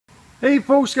Hey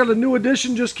folks, got a new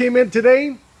edition just came in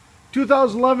today.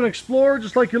 2011 Explorer,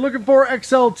 just like you're looking for,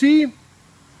 XLT.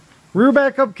 Rear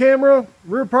backup camera,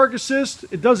 rear park assist.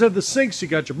 It does have the syncs. You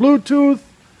got your Bluetooth,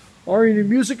 all your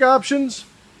music options.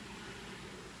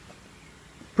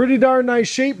 Pretty darn nice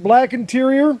shape, black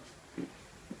interior.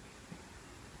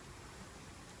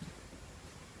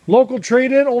 Local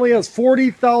trade-in, only has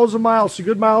 40,000 miles, so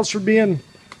good miles for being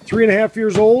 3.5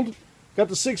 years old. Got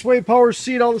the 6-way power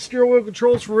seat, all the steering wheel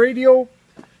controls for radio.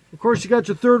 Of course, you got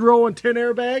your 3rd row and 10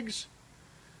 airbags.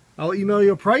 I'll email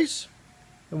you a price,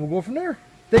 and we'll go from there.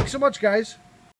 Thanks so much, guys.